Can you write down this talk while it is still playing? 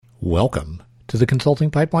Welcome to the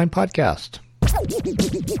Consulting Pipeline Podcast.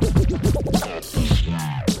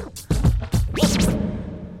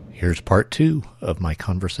 Here's part 2 of my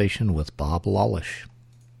conversation with Bob Lalasz.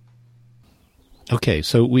 Okay,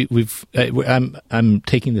 so I'm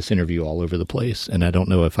taking this interview all over the place, and I don't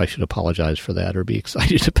know if I should apologize for that or be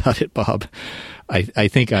excited about it, Bob. I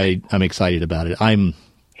think I'm excited about it. I'm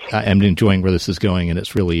enjoying where this is going, and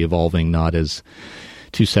it's really evolving not as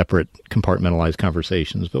two separate compartmentalized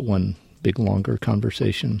conversations, but one big, longer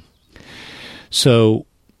conversation. So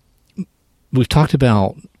we've talked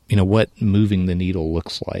about, what moving the needle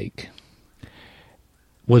looks like.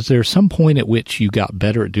 Was there some point at which you got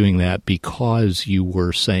better at doing that because you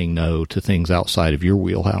were saying no to things outside of your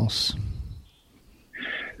wheelhouse?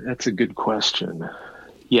 That's a good question.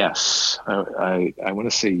 Yes, I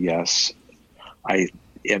want to say yes. I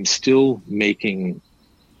am still making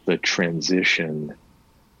the transition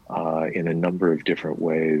in a number of different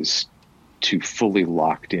ways to fully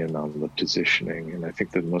locked in on the positioning. And I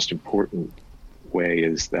think the most important way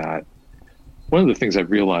is that one of the things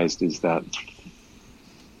I've realized is that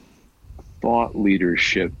thought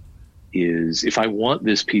leadership is, if I want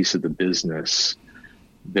this piece of the business,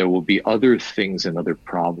 there will be other things and other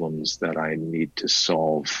problems that I need to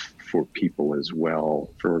solve for people as well,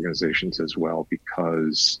 for organizations as well,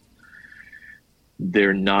 because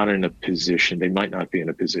they're not in a position, they might not be in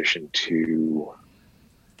a position to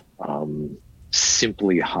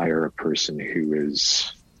simply hire a person who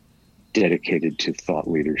is dedicated to thought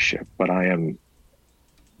leadership. But I am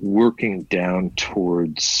working down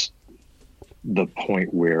towards the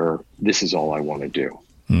point where this is all I want to do.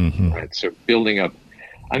 Mm-hmm. Right? So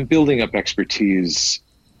I'm building up expertise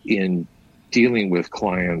in dealing with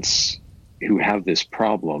clients who have this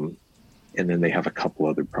problem, and then they have a couple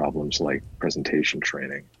other problems like presentation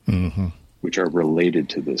training, mm-hmm. which are related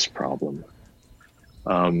to this problem.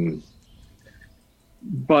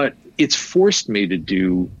 But it's forced me to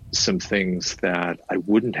do some things that I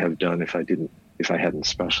wouldn't have done if I hadn't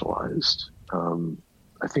specialized.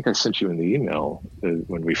 I think I sent you in the email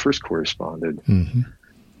when we first corresponded, mm-hmm.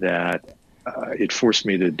 that it forced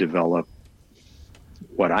me to develop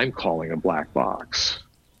what I'm calling a black box,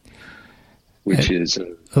 which is...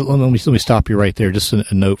 let me stop you right there. Just a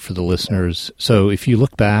note for the listeners. So if you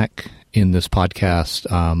look back in this podcast,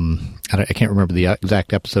 I can't remember the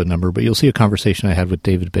exact episode number, but you'll see a conversation I had with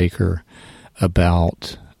David Baker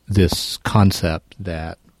about this concept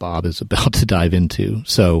that Bob is about to dive into.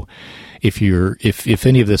 So if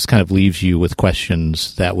any of this kind of leaves you with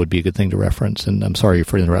questions, that would be a good thing to reference. And I'm sorry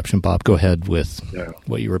for the interruption, Bob. Go ahead with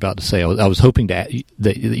what you were about to say. I was hoping that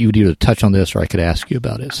you would either touch on this or I could ask you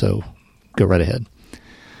about it. So go right ahead.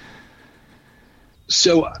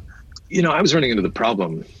 So, I was running into the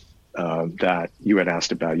problem that you had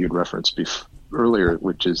asked about, you had referenced earlier,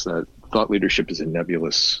 which is that thought leadership is a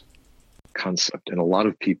nebulous concept. And a lot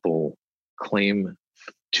of people claim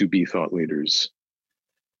to be thought leaders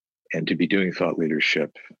and to be doing thought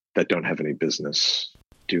leadership that don't have any business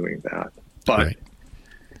doing that. But right.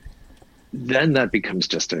 Then that becomes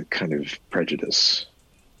just a kind of prejudice,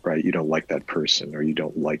 right? You don't like that person, or you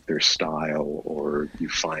don't like their style, or you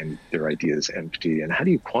find their ideas empty. And how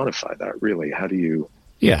do you quantify that, really? How do you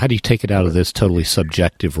take it out of this totally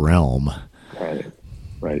subjective realm?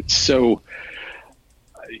 Right. So,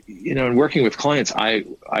 in working with clients, I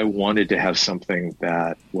wanted to have something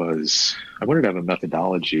that I wanted to have a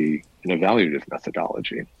methodology, an evaluative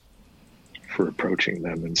methodology for approaching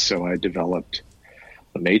them. And so I developed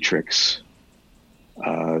a matrix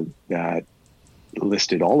that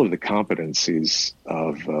listed all of the competencies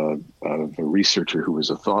of a researcher who was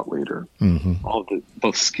a thought leader, mm-hmm. all of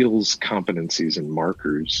both skills, competencies, and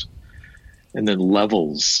markers, and then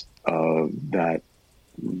levels that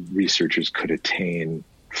researchers could attain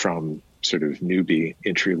from sort of newbie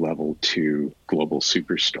entry level to global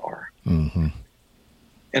superstar. Mm-hmm.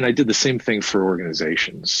 And I did the same thing for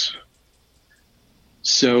organizations.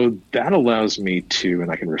 So that allows me to, and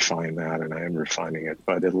I can refine that, and I am refining it,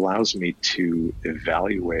 but it allows me to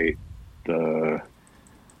evaluate the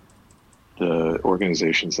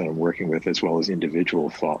organizations that I'm working with, as well as individual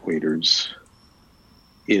thought leaders.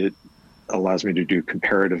 It allows me to do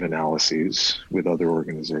comparative analyses with other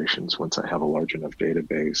organizations once I have a large enough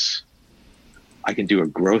database. I can do a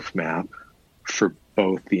growth map for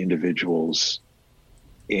both the individuals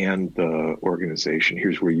and the organization.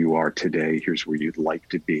 Here's where you are today. Here's where you'd like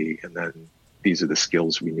to be. And then these are the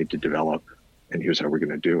skills we need to develop. And here's how we're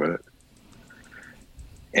going to do it.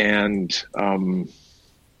 And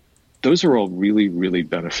those are all really, really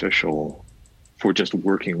beneficial for just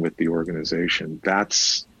working with the organization.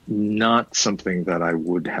 That's not something that I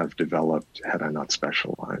would have developed had I not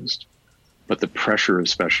specialized. But the pressure of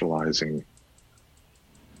specializing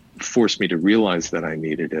forced me to realize that I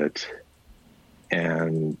needed it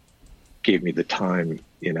and gave me the time,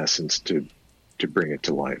 in essence, to bring it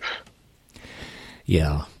to life.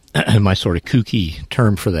 Yeah. And my sort of kooky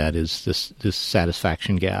term for that is this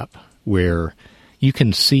satisfaction gap, where you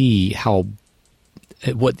can see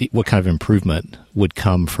what kind of improvement would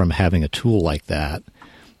come from having a tool like that.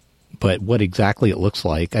 But what exactly it looks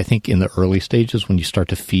like, I think in the early stages when you start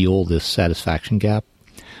to feel this satisfaction gap,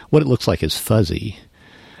 what it looks like is fuzzy.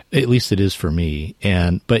 At least it is for me.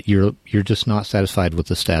 But you're just not satisfied with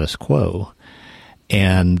the status quo.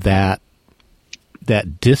 And that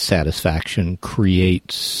dissatisfaction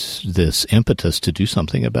creates this impetus to do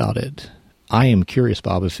something about it. I am curious,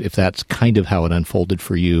 Bob, if that's kind of how it unfolded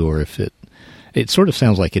for you, or if it sort of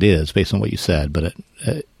sounds like it is based on what you said. But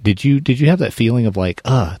did you have that feeling of like,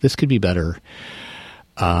 this could be better?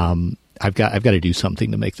 I've got to do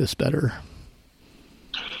something to make this better.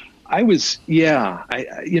 I was.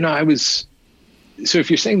 So if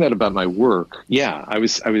you're saying that about my work, I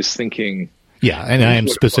was thinking. Yeah, and I am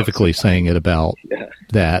specifically saying it about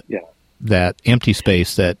that empty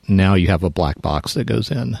space that now you have a black box that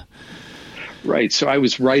goes in. Right. So I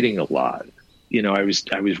was writing a lot. I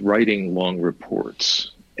was writing long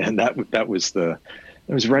reports, and I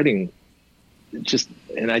was writing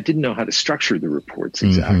and I didn't know how to structure the reports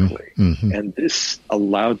exactly. Mm-hmm. And this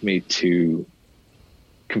allowed me to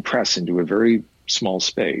compress into a very small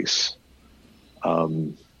space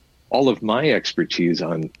all of my expertise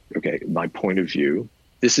on, my point of view.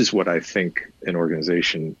 This is what I think an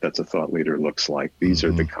organization that's a thought leader looks like. These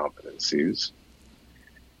are the competencies.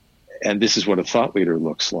 And this is what a thought leader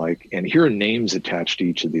looks like. And here are names attached to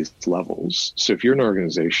each of these levels. So if you're an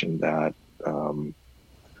organization that,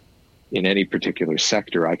 in any particular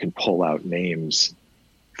sector, I can pull out names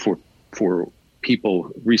for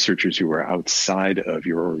people, researchers who are outside of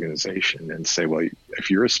your organization and say, well, if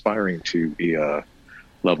you're aspiring to be a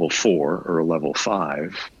level 4 or a level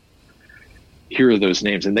 5, here are those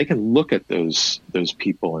names. And they can look at those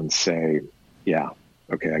people and say, yeah,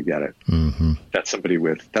 okay, I get it. Mm-hmm. That's somebody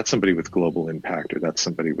with global impact, or that's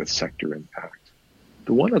somebody with sector impact.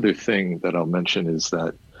 The one other thing that I'll mention is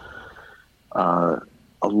that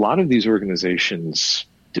a lot of these organizations,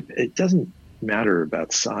 it doesn't matter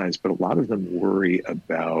about size, but a lot of them worry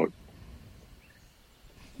about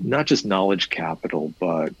not just knowledge capital,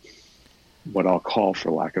 but what I'll call,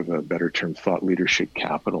 for lack of a better term, thought leadership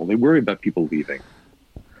capital. They worry about people leaving.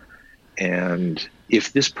 And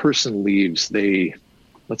if this person leaves,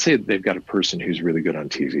 let's say they've got a person who's really good on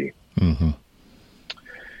TV. Mm-hmm.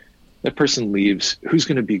 That person leaves,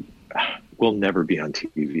 we'll never be on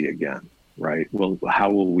TV again, right? Well, how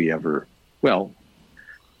will we ever? Well,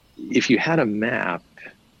 if you had a map,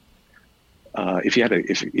 if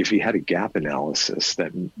you had a gap analysis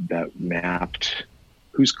that mapped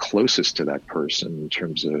who's closest to that person in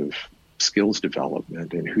terms of skills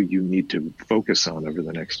development and who you need to focus on over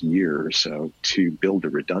the next year or so to build a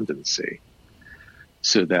redundancy,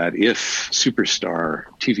 so that if TV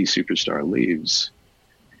superstar leaves,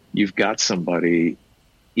 you've got somebody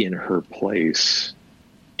in her place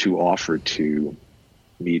to offer to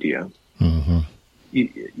media. Mm-hmm.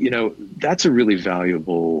 That's a really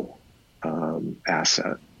valuable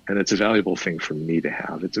asset, and it's a valuable thing for me to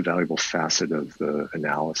have. It's a valuable facet of the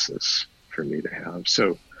analysis for me to have.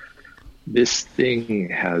 So this thing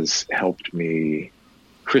has helped me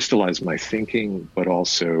crystallize my thinking, but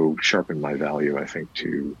also sharpen my value, I think,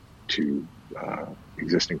 to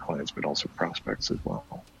existing clients, but also prospects as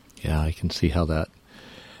well. Yeah, I can see how that.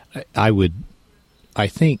 I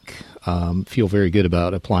think, feel very good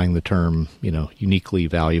about applying the term, uniquely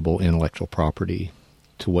valuable intellectual property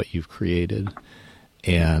to what you've created.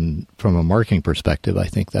 And from a marketing perspective, I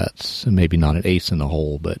think that's maybe not an ace in the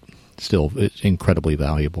hole, but still it's incredibly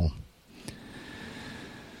valuable.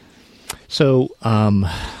 So I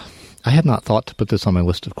had not thought to put this on my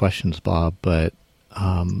list of questions, Bob, but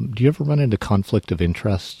do you ever run into conflict of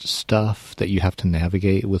interest stuff that you have to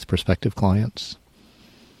navigate with prospective clients?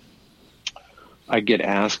 I get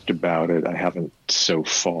asked about it. I haven't so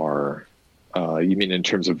far. You mean in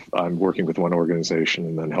terms of I'm working with one organization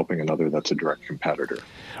and then helping another that's a direct competitor?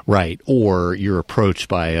 Right. Or you're approached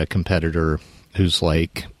by a competitor who's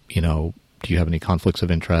like, do you have any conflicts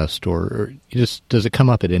of interest, or does it come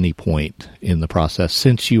up at any point in the process,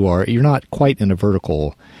 since you're not quite in a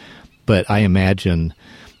vertical, but I imagine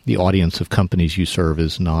the audience of companies you serve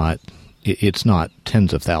it's not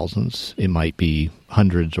tens of thousands. It might be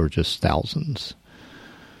hundreds or just thousands.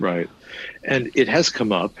 Right. And it has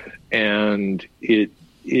come up, and it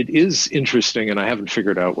it is interesting, and I haven't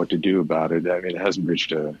figured out what to do about it. I mean, it hasn't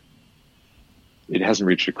reached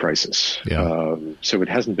a crisis. Yeah. So it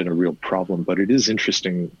hasn't been a real problem, but it is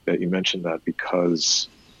interesting that you mentioned that, because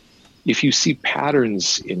if you see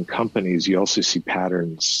patterns in companies, you also see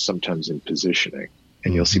patterns sometimes in positioning,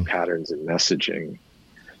 and you'll see patterns in messaging.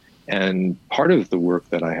 And part of the work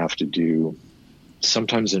that I have to do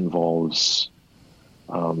sometimes involves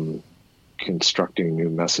constructing new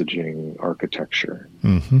messaging architecture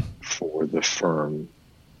for the firm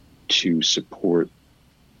to support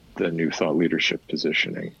the new thought leadership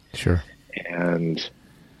positioning. Sure. And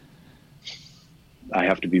I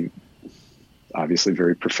have to be obviously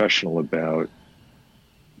very professional about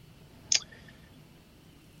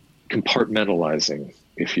compartmentalizing,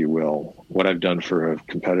 if you will, what I've done for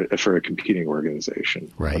a competing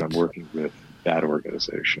organization when I'm working with that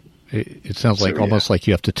organization. It sounds like almost like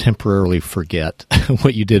you have to temporarily forget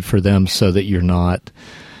what you did for them so that you're not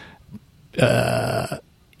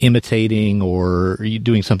imitating or you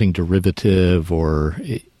doing something derivative, or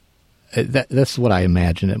that's what I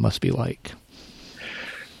imagine it must be like.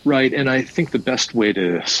 Right, and I think the best way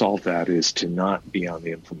to solve that is to not be on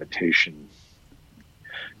the implementation,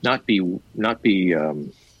 not be what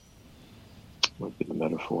would be the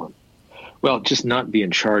metaphor? Well, just not be in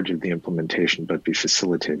charge of the implementation, but be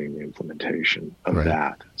facilitating the implementation of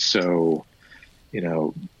that. So,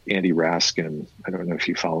 Andy Raskin, I don't know if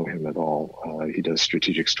you follow him at all. He does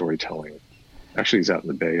strategic storytelling. Actually, he's out in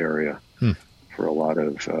the Bay Area for a lot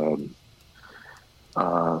of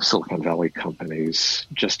Silicon Valley companies.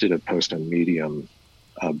 Just did a post on Medium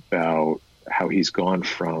about how he's gone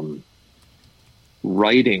from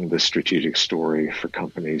writing the strategic story for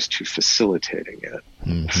companies to facilitating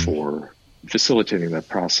it, for facilitating that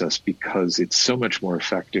process, because it's so much more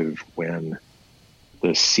effective when the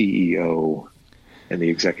CEO and the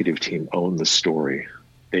executive team own the story.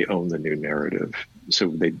 They own the new narrative.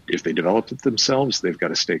 So if they develop it themselves, they've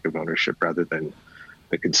got a stake of ownership rather than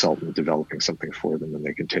the consultant developing something for them and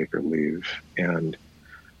they can take or leave. And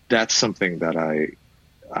that's something that I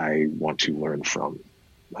want to learn from.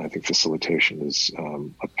 I think facilitation is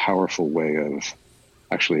a powerful way of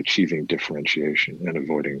actually achieving differentiation and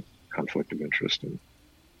avoiding conflict of interest in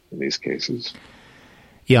these cases.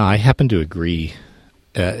 Yeah, I happen to agree.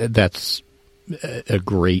 That's a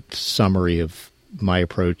great summary of my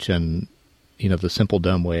approach. And, the simple,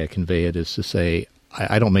 dumb way I convey it is to say,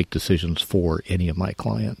 I don't make decisions for any of my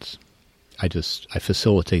clients. I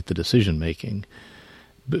facilitate the decision making.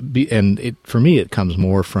 And for me, it comes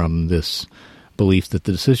more from this belief that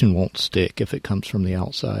the decision won't stick if it comes from the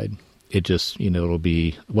outside. It just, it'll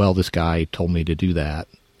be, well, this guy told me to do that,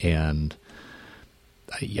 and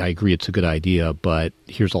I agree it's a good idea, but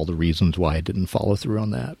here's all the reasons why I didn't follow through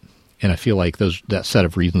on that. And I feel like that set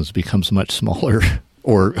of reasons becomes much smaller,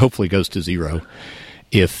 or hopefully goes to zero,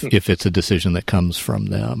 if it's a decision that comes from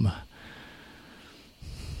them.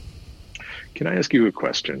 Can I ask you a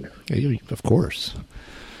question? Of course.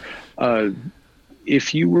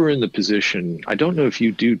 If you were in the position, I don't know if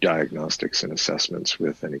you do diagnostics and assessments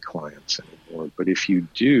with any clients anymore, but if you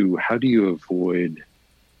do, how do you avoid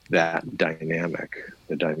that dynamic,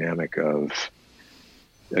 the dynamic of,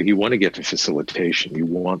 you want to get to facilitation, you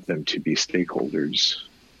want them to be stakeholders,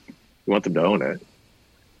 you want them to own it.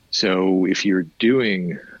 So if you're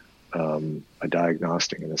doing a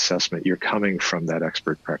diagnostic and assessment, you're coming from that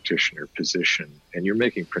expert practitioner position and you're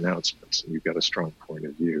making pronouncements and you've got a strong point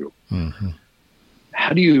of view.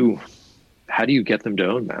 How do you get them to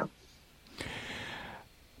own that?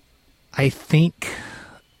 I think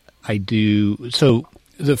I do. So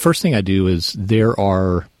the first thing I do is there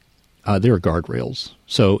are guardrails.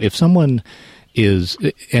 So if someone is,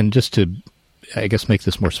 and just to, I guess, make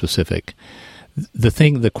this more specific,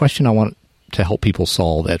 the question I want to help people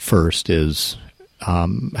solve at first is,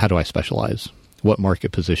 how do I specialize? What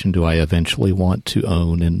market position do I eventually want to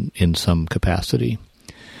own in some capacity?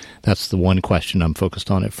 That's the one question I'm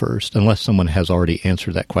focused on at first, unless someone has already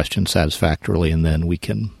answered that question satisfactorily, and then we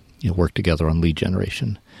can work together on lead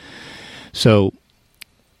generation. So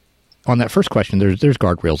on that first question, there's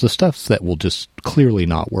guardrails, the stuff that will just clearly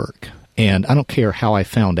not work. And I don't care how I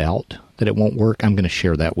found out that it won't work, I'm going to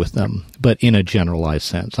share that with them. But in a generalized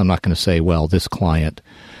sense, I'm not going to say, well, this client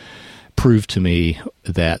proved to me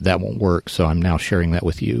that won't work, so I'm now sharing that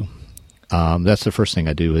with you. That's the first thing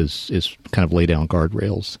I do is kind of lay down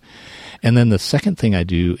guardrails. And then the second thing I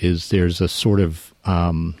do is there's a sort of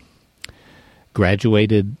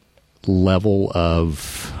graduated level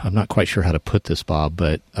of, I'm not quite sure how to put this, Bob,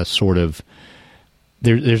 but a sort of,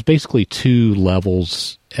 there's basically two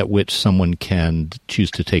levels at which someone can choose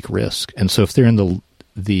to take risk. And so if they're in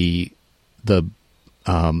the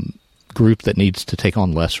group that needs to take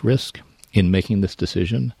on less risk in making this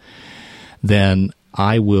decision, then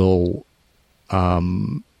I will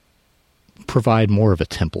provide more of a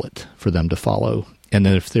template for them to follow. And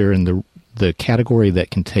then if they're in the category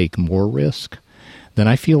that can take more risk, then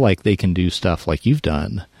I feel like they can do stuff like you've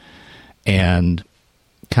done and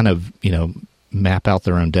kind of, map out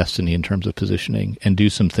their own destiny in terms of positioning and do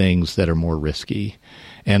some things that are more risky.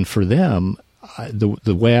 And for them,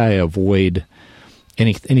 the way I avoid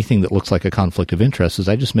anything that looks like a conflict of interest is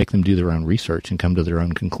I just make them do their own research and come to their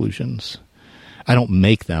own conclusions. I don't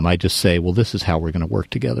make them. I just say, well, this is how we're going to work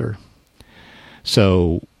together.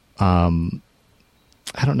 So I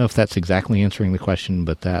don't know if that's exactly answering the question,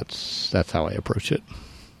 but that's how I approach it.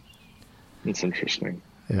 It's interesting.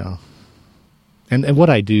 Yeah. And what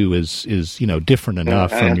I do is different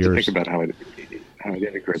enough from yours. I have to think about how I'd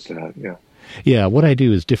integrate that. Yeah. Yeah. What I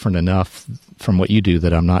do is different enough from what you do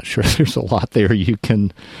that I'm not sure there's a lot there you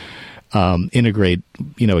can integrate,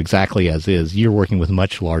 exactly as is. You're working with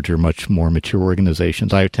much larger, much more mature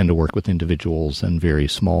organizations. I tend to work with individuals and very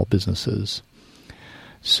small businesses.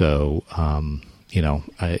 So,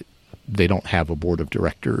 they don't have a board of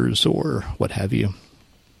directors or what have you.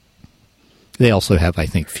 They also have, I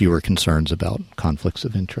think, fewer concerns about conflicts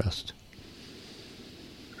of interest.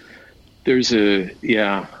 There's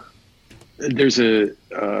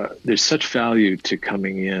such value to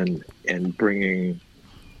coming in and bringing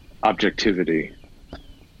objectivity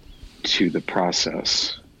to the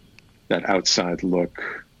process, that outside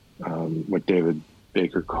look, what David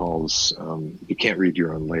Baker calls, you can't read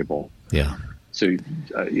your own label. Yeah. So,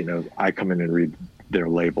 I come in and read their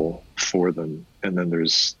label for them, and then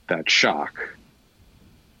there's that shock.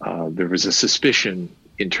 There was a suspicion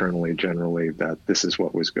internally, generally, that this is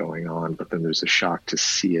what was going on, but then there's a shock to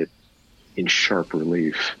see it in sharp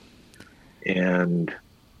relief. And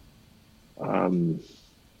the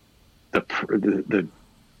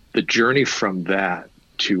journey from that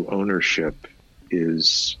to ownership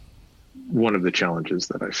is one of the challenges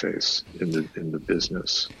that I face in the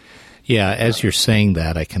business. Yeah, as you're saying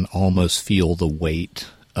that, I can almost feel the weight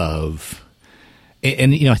of,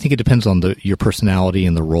 and I think it depends on your personality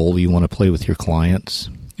and the role you want to play with your clients.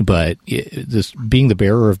 But this being the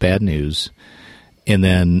bearer of bad news, and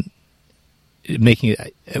then making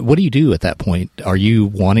it, what do you do at that point? Are you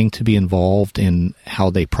wanting to be involved in how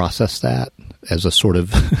they process that as a sort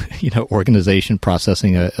of, organization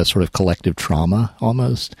processing a sort of collective trauma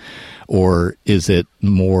almost? Or is it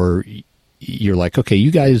more, you're like, okay,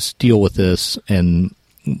 you guys deal with this and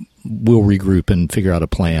we'll regroup and figure out a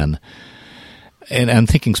plan? And I'm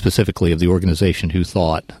thinking specifically of the organization who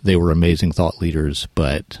thought they were amazing thought leaders,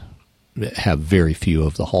 but have very few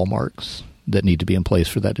of the hallmarks that need to be in place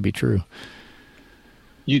for that to be true.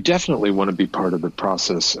 You definitely want to be part of the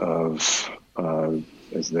process of,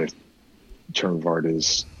 as the term of art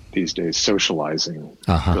is these days, socializing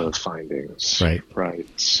the findings. Right.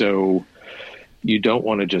 So you don't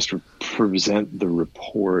want to just present the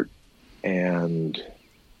report and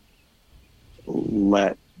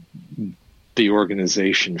let the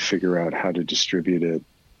organization figure out how to distribute it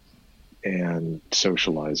and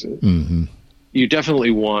socialize it. Mm-hmm. You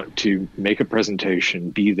definitely want to make a presentation,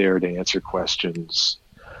 be there to answer questions,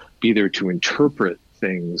 be there to interpret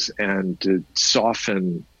things and to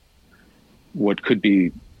soften what could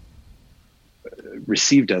be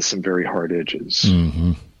received as some very hard edges.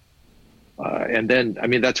 Mm-hmm. And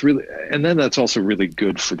then that's also really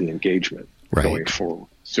good for the engagement going forward.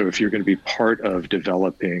 So if you're going to be part of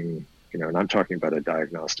developing, and I'm talking about a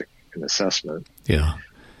diagnostic and assessment. Yeah.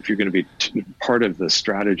 If you're going to be part of the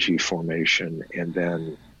strategy formation, and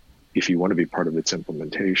then if you want to be part of its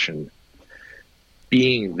implementation,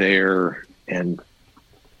 being there and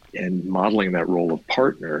modeling that role of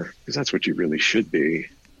partner, because that's what you really should be,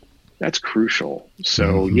 that's crucial.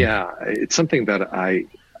 So it's something that I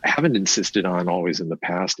haven't insisted on always in the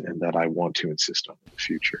past, and that I want to insist on in the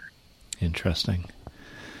future. Interesting.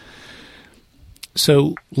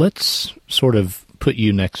 So let's sort of put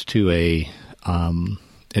you next to a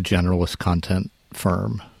generalist content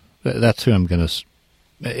firm. That's who I'm going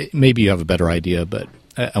to. Maybe you have a better idea, but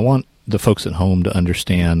I want the folks at home to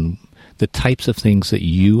understand the types of things that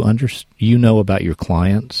you know about your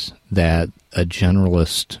clients that a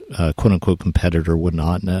generalist, quote unquote, competitor would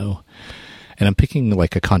not know. And I'm picking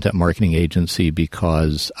like a content marketing agency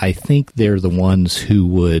because I think they're the ones who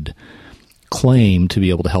would claim to be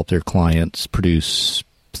able to help their clients produce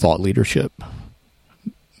thought leadership.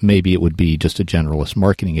 Maybe it would be just a generalist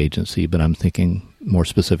marketing agency, but I'm thinking more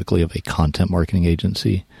specifically of a content marketing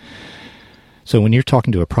agency. So when you're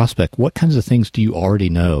talking to a prospect, what kinds of things do you already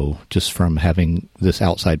know just from having this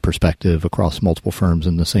outside perspective across multiple firms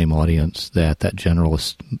in the same audience that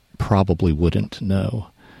generalist probably wouldn't know?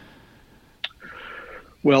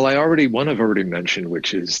 Well, I've already mentioned,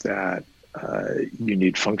 which is that you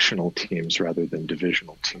need functional teams rather than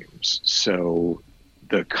divisional teams. So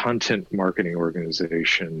the content marketing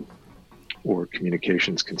organization or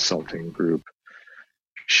communications consulting group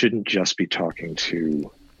shouldn't just be talking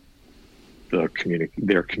to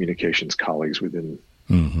their communications colleagues within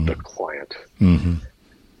the client.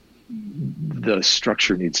 The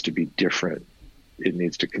structure needs to be different. It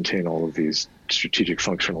needs to contain all of these strategic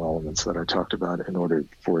functional elements that I talked about in order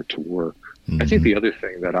for it to work. I think the other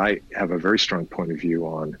thing that I have a very strong point of view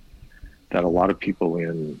on, that a lot of people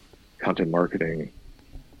in content marketing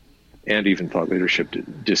and even thought leadership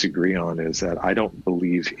disagree on, is that I don't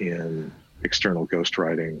believe in external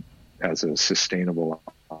ghostwriting as a sustainable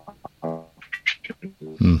option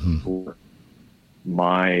for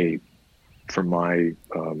my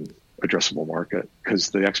addressable market, because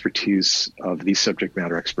the expertise of these subject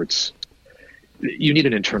matter experts, you need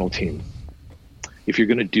an internal team. If you're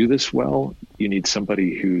going to do this well, you need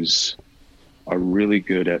somebody who's a really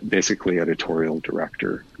good at basically editorial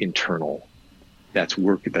director, internal, that's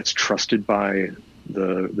trusted by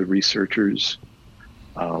the researchers,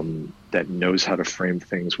 that knows how to frame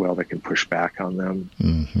things well, that can push back on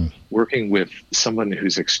them. Working with someone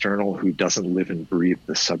who's external, who doesn't live and breathe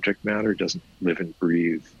the subject matter, doesn't live and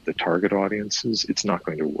breathe the target audiences, it's not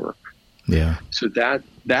going to work. Yeah. So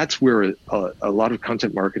that's where a lot of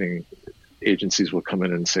content marketing agencies will come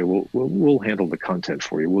in and say, well, we'll handle the content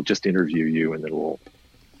for you. We'll just interview you and then we'll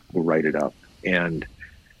write it up. And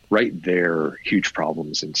right there, huge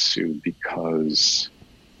problems ensue, because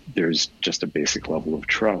there's just a basic level of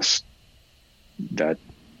trust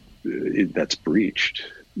that's breached.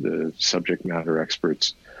 The subject matter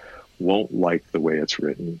experts won't like the way it's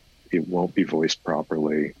written. It won't be voiced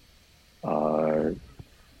properly.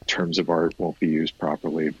 Terms of art won't be used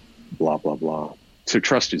properly, blah, blah, blah. So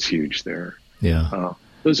trust is huge there. Yeah.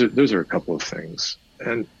 Those are a couple of things.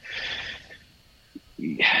 And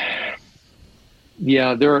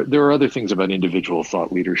yeah, there are other things about individual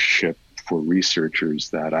thought leadership for researchers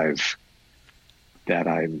that I'm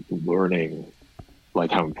learning, like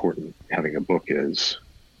how important having a book is.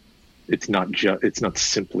 It's not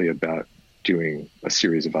simply about doing a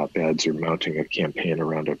series of op-eds or mounting a campaign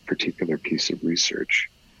around a particular piece of research.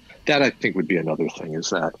 That, I think, would be another thing,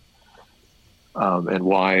 is that, and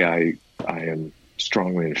why I am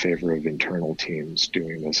strongly in favor of internal teams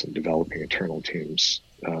doing this and developing internal teams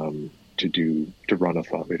to run a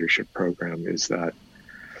thought leadership program, is that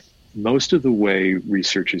most of the way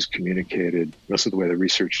research is communicated, most of the way the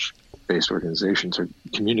research-based organizations are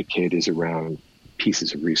communicate is around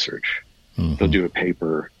pieces of research. They'll do a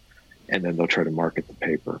paper and then they'll try to market the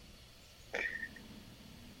paper.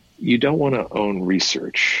 You don't want to own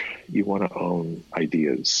research. You want to own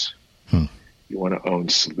ideas. You want to own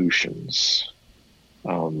solutions.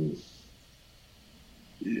 I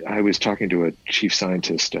was talking to a chief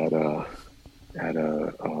scientist at an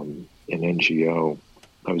NGO.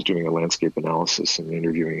 I was doing a landscape analysis and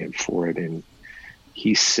interviewing him for it, and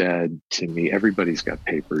he said to me, everybody's got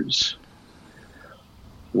papers.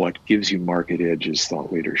 What gives you market edge is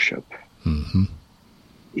thought leadership.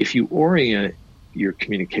 If you orient your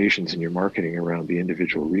communications and your marketing around the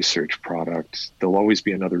individual research product, there'll always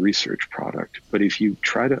be another research product. But if you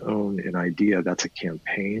try to own an idea, that's a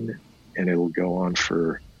campaign, and it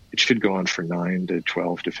should go on for 9 to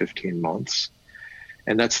 12 to 15 months.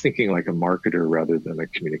 And that's thinking like a marketer rather than a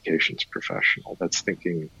communications professional. That's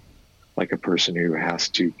thinking like a person who has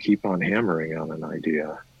to keep on hammering on an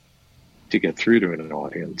idea to get through to an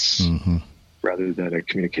audience, rather than a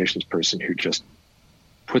communications person who just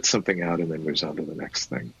puts something out and then moves on to the next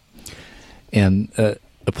thing. And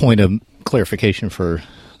a point of clarification for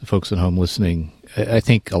the folks at home listening, I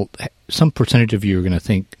think some percentage of you are going to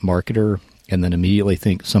think marketer and then immediately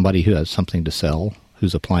think somebody who has something to sell,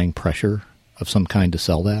 who's applying pressure of some kind to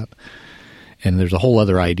sell that. And there's a whole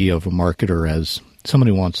other idea of a marketer as someone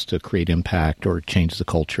who wants to create impact or change the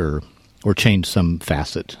culture or change some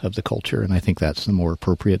facet of the culture. And I think that's the more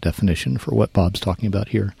appropriate definition for what Bob's talking about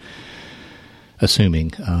here.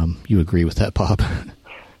 Assuming you agree with that, Bob.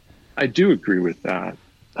 I do agree with that,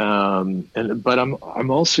 but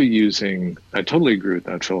I'm also using. I totally agree with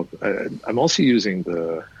that, Philip. I'm also using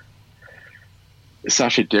the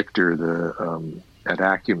Sasha Dichter, at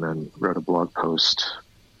Acumen, wrote a blog post.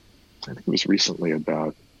 I think it was recently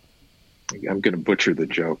about. I'm going to butcher the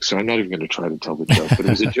joke, so I'm not even going to try to tell the joke. But it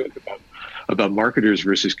was a joke about marketers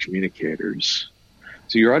versus communicators.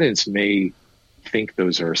 So your audience may think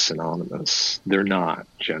those are synonymous. They're not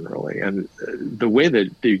generally. And the way that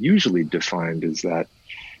they're usually defined is that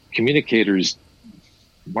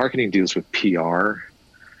marketing deals with PR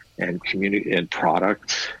and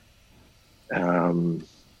product.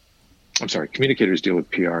 Communicators deal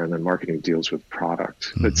with PR and then marketing deals with product.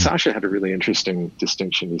 Mm-hmm. But Sasha had a really interesting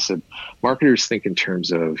distinction. He said, marketers think in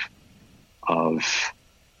terms of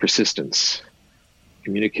persistence.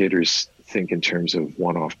 Communicators think in terms of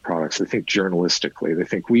one-off products. They think journalistically. They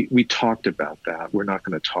think we talked about that. We're not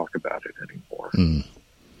going to talk about it anymore. Mm.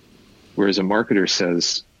 Whereas a marketer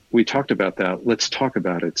says, we talked about that. Let's talk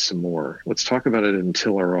about it some more. Let's talk about it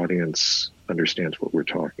until our audience understands what we're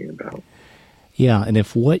talking about. Yeah, and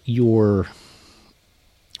if what you're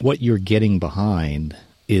getting behind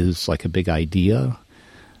is like a big idea,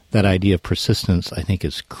 that idea of persistence, I think,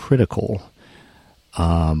 is critical.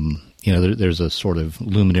 There's a sort of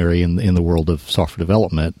luminary in the world of software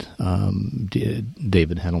development,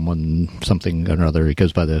 David Hendelman, something or another. He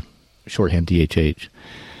goes by the shorthand DHH,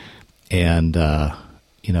 and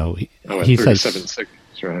he says 37.6,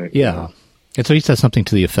 right? Yeah, and so he says something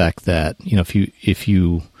to the effect that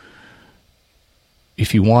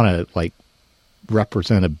if you want to like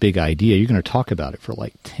represent a big idea, you're going to talk about it for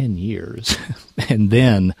like 10 years, and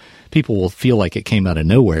then people will feel like it came out of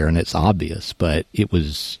nowhere and it's obvious, but it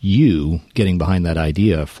was you getting behind that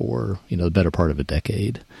idea for, the better part of a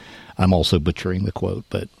decade. I'm also butchering the quote,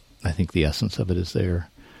 but I think the essence of it is there.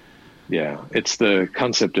 Yeah, it's the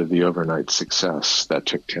concept of the overnight success that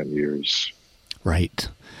took 10 years. Right.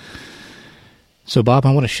 So, Bob,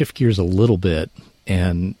 I want to shift gears a little bit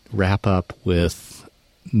and wrap up with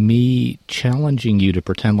me challenging you to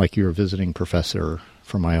pretend like you're a visiting professor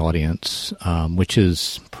for my audience, which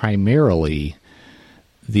is primarily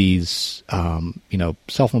these,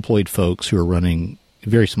 self-employed folks who are running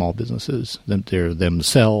very small businesses. They're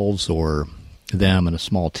themselves or them and a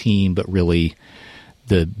small team, but really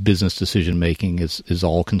the business decision-making is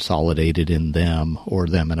all consolidated in them or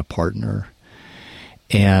them and a partner.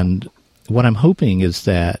 And what I'm hoping is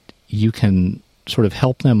that you can sort of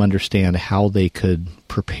help them understand how they could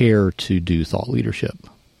prepare to do thought leadership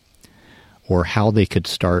or how they could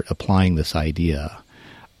start applying this idea.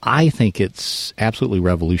 I think it's absolutely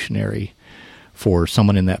revolutionary for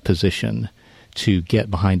someone in that position to get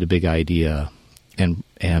behind a big idea and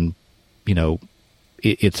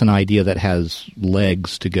it's an idea that has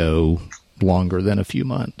legs to go longer than a few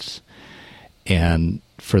months, and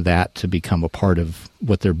for that to become a part of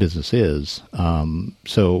what their business is.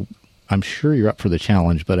 So I'm sure you're up for the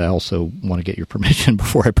challenge, but I also want to get your permission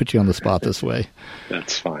before I put you on the spot this way.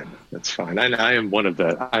 That's fine. And I am one of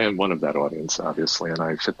that audience, obviously, and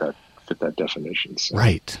I fit that definition. So.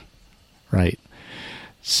 Right.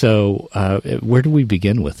 So, where do we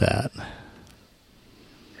begin with that?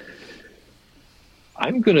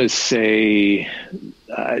 I'm going to say,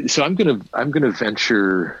 I'm going to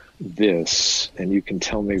venture this, and you can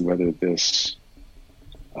tell me whether this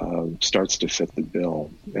starts to fit the bill.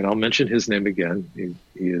 And I'll mention his name again. He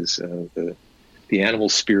is the animal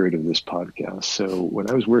spirit of this podcast. So when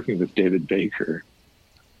I was working with David Baker,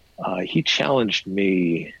 he challenged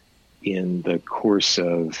me in the course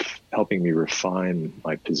of helping me refine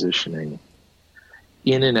my positioning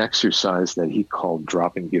in an exercise that he called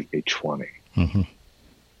Drop and Give Me 20. Mm-hmm.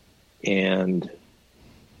 And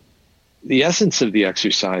the essence of the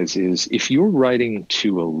exercise is, if you're writing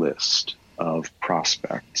to a list of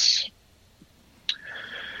prospects,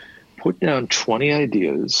 put down 20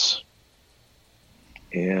 ideas,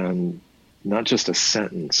 and not just a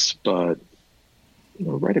sentence, but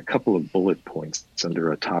write a couple of bullet points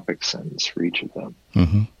under a topic sentence for each of them.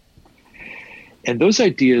 Mm-hmm. And those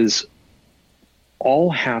ideas all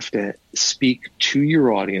have to speak to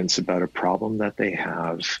your audience about a problem that they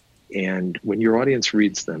have. And when your audience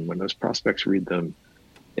reads them, when those prospects read them,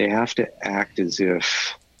 they have to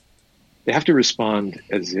respond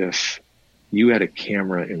as if you had a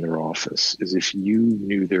camera in their office, as if you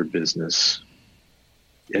knew their business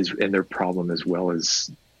and their problem as well as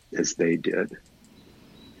they did.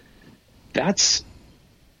 That's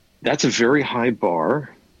a very high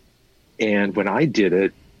bar. And when I did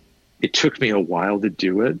it, it took me a while to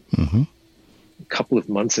do it. Mm-hmm. A couple of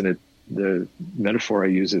months, and the metaphor I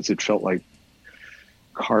use is it felt like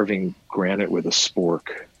carving granite with a spork.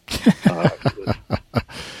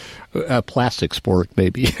 A plastic spork,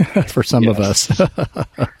 maybe, for some of us.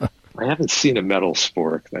 I haven't seen a metal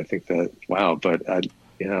spork. I think that, wow, but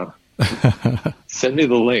send me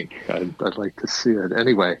the link. I'd like to see it.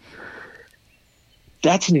 Anyway,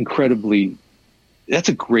 that's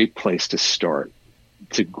a great place to start.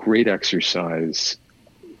 It's a great exercise.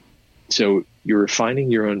 So you're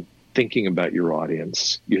refining your own thinking about your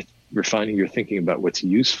audience. You're finding you're thinking about what's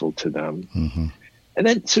useful to them. Mm-hmm. And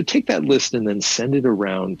then, so take that list and then send it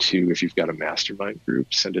around to, if you've got a mastermind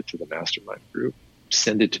group, send it to the mastermind group,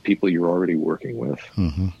 send it to people you're already working with,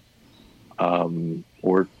 Mm-hmm.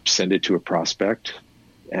 Or send it to a prospect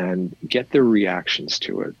and get their reactions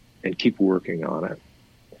to it and keep working on it.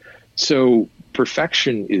 So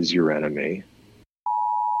perfection is your enemy.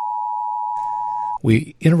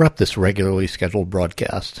 We interrupt this regularly scheduled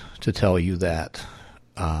broadcast to tell you that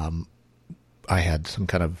I had some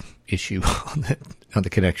kind of issue on the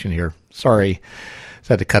connection here. Sorry, I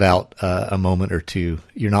had to cut out a moment or two.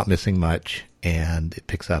 You're not missing much, and it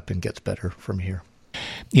picks up and gets better from here.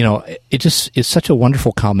 You know, it just is such a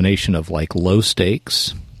wonderful combination of like low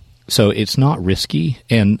stakes. So it's not risky,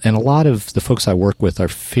 and a lot of the folks I work with are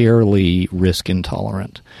fairly risk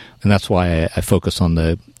intolerant, and that's why I focus on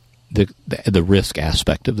the risk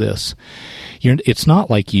aspect of this. It's not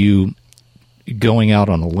like you going out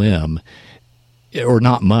on a limb, or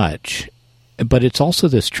not much, but it's also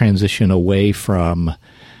this transition away from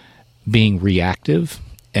being reactive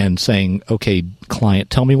and saying, okay, client,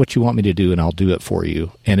 tell me what you want me to do and I'll do it for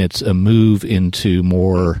you. And it's a move into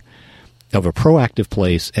more of a proactive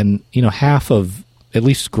place. And, you know, at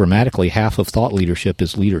least grammatically, half of thought leadership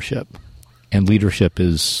is leadership. And leadership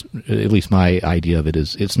is, at least my idea of it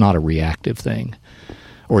is, it's not a reactive thing,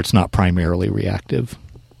 or it's not primarily reactive.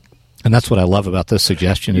 And that's what I love about this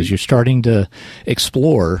suggestion is you're starting to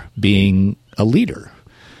explore being a leader.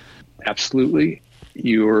 Absolutely.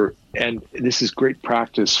 And this is great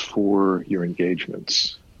practice for your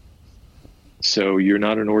engagements. So you're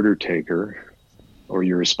not an order taker, or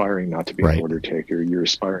you're aspiring not to be Right. an order taker. You're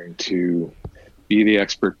aspiring to be the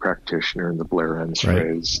expert practitioner, in the Blair Enns Right.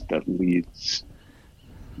 phrase, that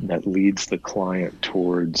leads the client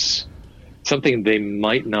towards something they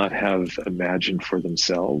might not have imagined for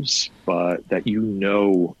themselves, but that you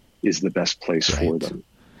know is the best place for Right. them.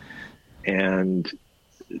 And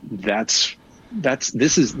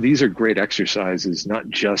these are great exercises, not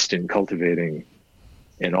just in cultivating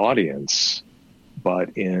an audience, but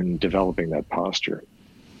in developing that posture.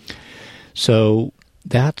 So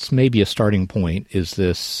that's maybe a starting point, is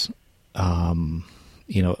this,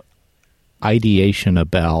 ideation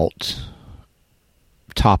about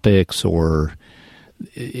topics or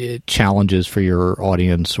challenges for your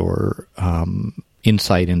audience, or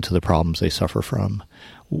insight into the problems they suffer from.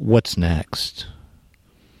 What's next?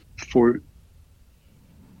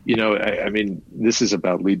 This is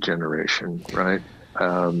about lead generation, right?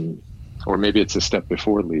 Or maybe it's a step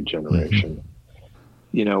before lead generation.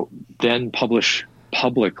 Mm-hmm. Then publish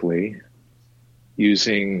publicly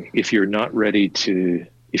using, if you're not ready to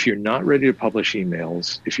publish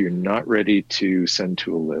emails, if you're not ready to send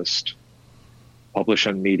to a list, publish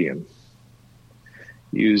on Medium.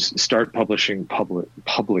 Start publishing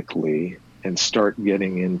publicly, and start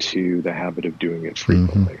getting into the habit of doing it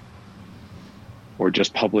frequently. Mm-hmm. Or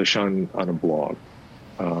just publish on a blog.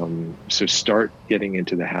 So start getting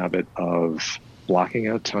into the habit of blocking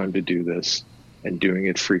out time to do this and doing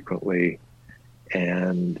it frequently,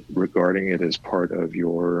 and regarding it as part of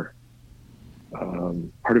your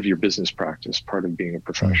business practice, part of being a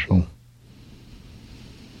professional.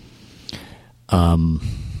 I'm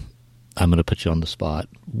going to put you on the spot.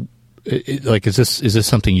 Is this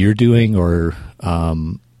something you're doing, or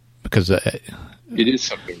because it is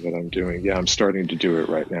something that I'm doing. Yeah, I'm starting to do it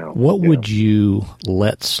right now. What would you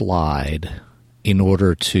let slide in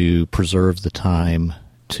order to preserve the time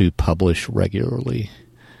to publish regularly?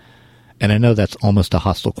 And I know that's almost a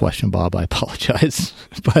hostile question, Bob. I apologize,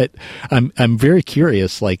 but I'm very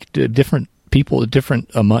curious. Like different people,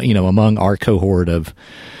 among our cohort of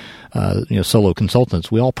solo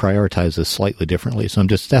consultants, we all prioritize this slightly differently. So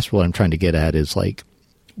that's what I'm trying to get at is like,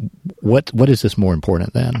 what is this more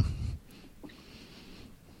important than?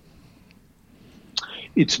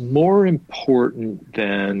 It's more important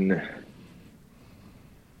than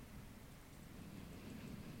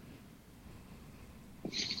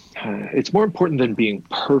being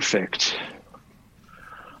perfect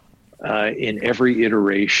in every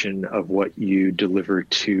iteration of what you deliver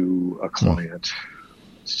to a client.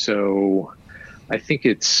 So I think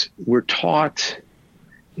we're taught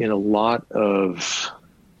in a lot of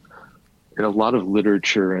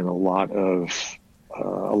literature and a lot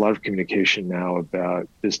of communication now about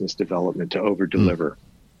business development to over-deliver.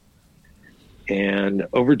 And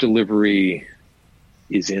over-delivery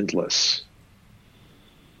is endless.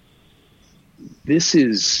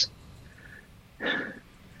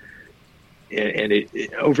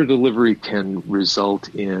 Over-delivery can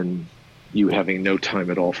result in you having no time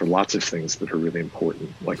at all for lots of things that are really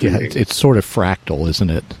important, like Yeah, reading. it's sort of fractal, isn't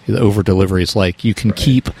it? The over delivery is like you can Right.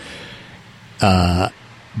 keep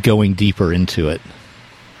going deeper into it.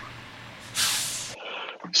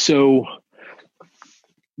 So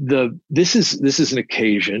this is an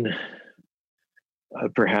occasion,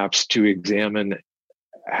 perhaps, to examine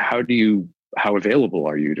how available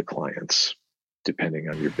are you to clients, depending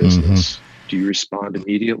on your business. Mm-hmm. Do you respond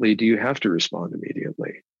immediately? Do you have to respond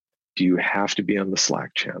immediately? Do you have to be on the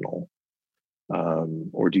Slack channel?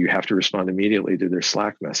 Or do you have to respond immediately to their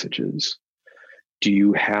Slack messages? Do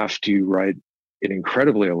you have to write an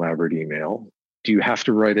incredibly elaborate email? Do you have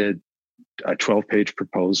to write a 12-page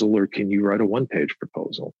proposal, or can you write a 1-page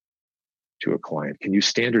proposal to a client? Can you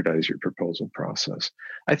standardize your proposal process?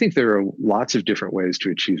 I think there are lots of different ways to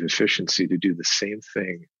achieve efficiency to do the same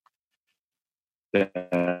thing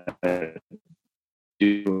that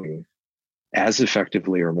doing as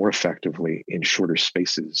effectively or more effectively in shorter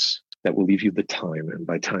spaces that will leave you the time, and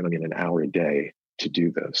by time I mean an hour a day, to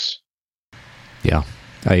do this. Yeah,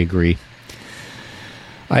 I agree.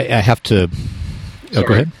 I have to. Oh,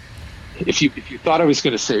 go ahead. If you thought I was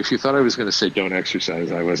going to say don't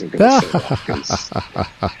exercise, I wasn't going to say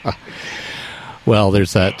that. Well,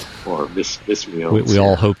 there's that. Or miss meals. We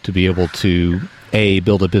all hope to be able to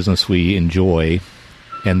build a business we enjoy,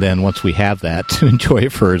 and then once we have that, to enjoy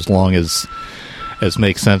it for as long as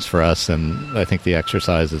makes sense for us. And I think the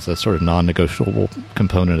exercise is a sort of non-negotiable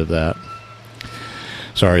component of that.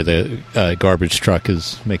 Sorry, the garbage truck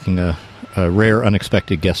is making a rare,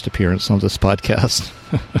 unexpected guest appearance on this podcast.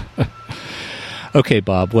 Okay,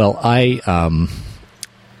 Bob. Well, I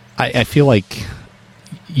feel like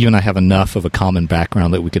you and I have enough of a common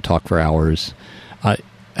background that we could talk for hours. I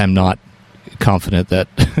am not confident that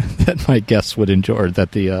that my guests would enjoy, or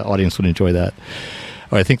that the audience would enjoy that.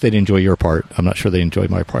 Or I think they'd enjoy your part. I'm not sure they enjoy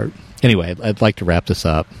my part. Anyway, I'd like to wrap this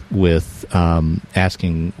up with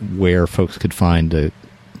asking where folks could find to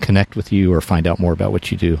connect with you or find out more about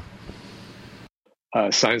what you do.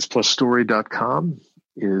 SciencePlusStory.com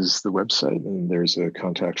is the website, and there's a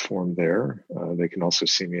contact form there. They can also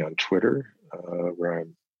see me on Twitter, where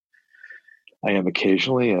I am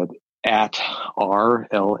occasionally at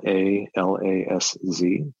RLALASZ.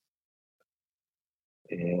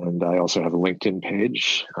 And I also have a LinkedIn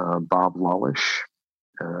page, Bob Lalasz,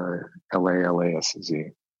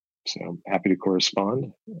 LALASZ. So I'm happy to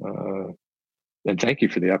correspond. And thank you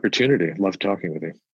for the opportunity. Love talking with you.